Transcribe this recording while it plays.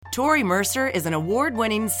Tori Mercer is an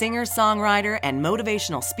award-winning singer-songwriter and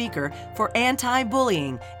motivational speaker for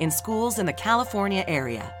anti-bullying in schools in the California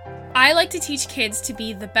area. I like to teach kids to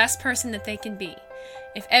be the best person that they can be.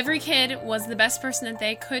 If every kid was the best person that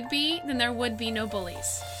they could be, then there would be no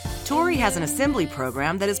bullies. Tori has an assembly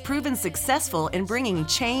program that has proven successful in bringing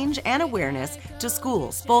change and awareness to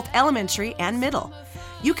schools, both elementary and middle.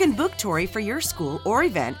 You can book Tori for your school or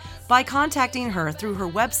event by contacting her through her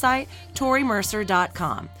website,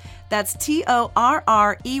 ToriMercer.com. That's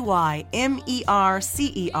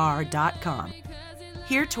TORREYMERCER.com.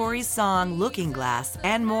 Hear Tori's song Looking Glass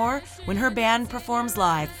and more when her band performs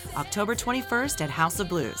live October 21st at House of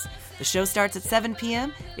Blues. The show starts at 7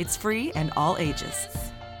 p.m. It's free and all ages.